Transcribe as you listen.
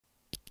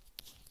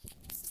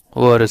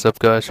What is up,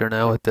 guys? You're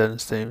now with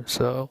Dennis Team.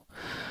 So,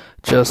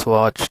 just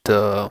watched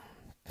Soul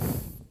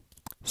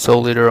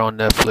Eater on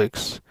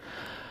Netflix.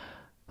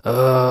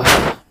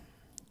 Uh,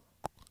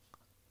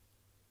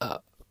 uh,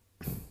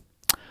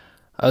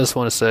 I just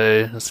want to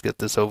say, let's get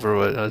this over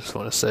with. I just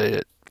want to say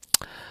it.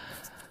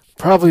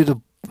 Probably the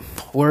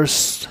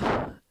worst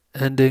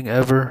ending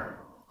ever.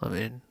 I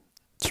mean,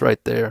 it's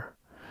right there.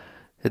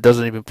 It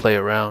doesn't even play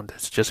around.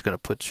 It's just gonna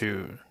put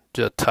you.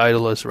 The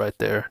title is right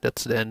there.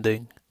 That's the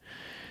ending.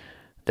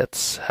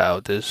 That's how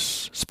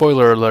this.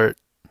 Spoiler alert.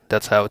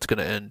 That's how it's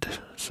gonna end.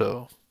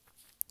 So,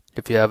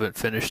 if you haven't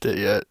finished it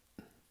yet,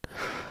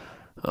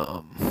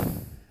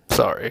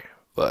 sorry,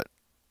 but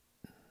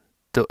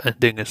the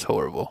ending is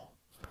horrible.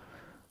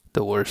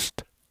 The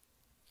worst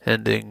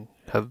ending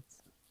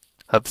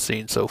I've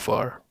seen so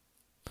far.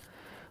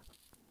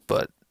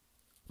 But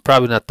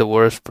probably not the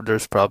worst, but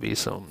there's probably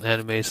some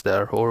animes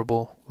that are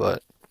horrible.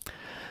 But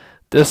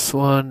this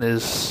one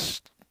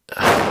is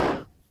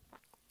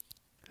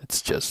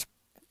it's just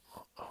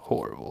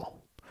horrible.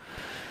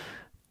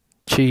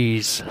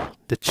 Cheese.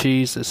 The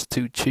cheese is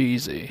too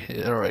cheesy.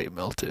 It already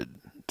melted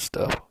and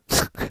stuff.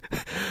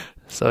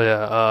 So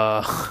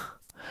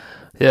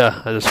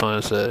yeah, I just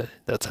want to say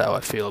that's how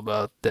I feel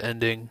about the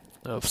ending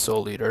of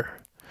Soul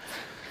Eater.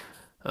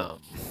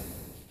 Um,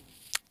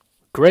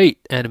 Great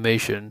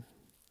animation,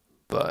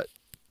 but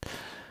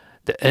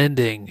the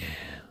ending,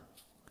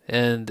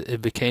 and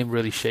it became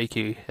really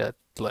shaky at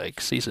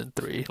like season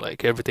 3.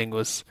 Like everything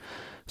was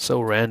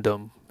so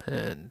random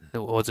and it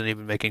wasn't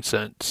even making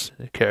sense.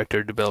 The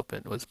character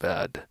development was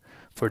bad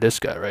for this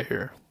guy right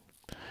here.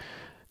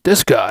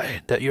 This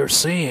guy that you're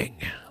seeing,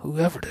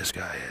 whoever this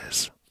guy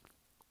is,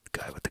 the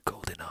guy with the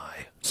golden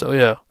eye. So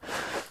yeah,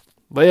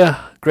 but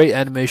yeah, great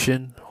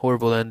animation,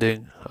 horrible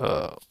ending.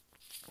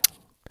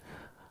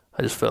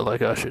 I just felt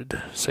like I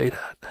should say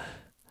that.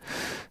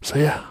 So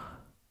yeah,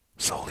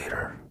 Soul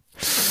Eater.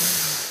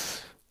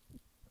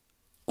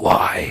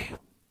 Why?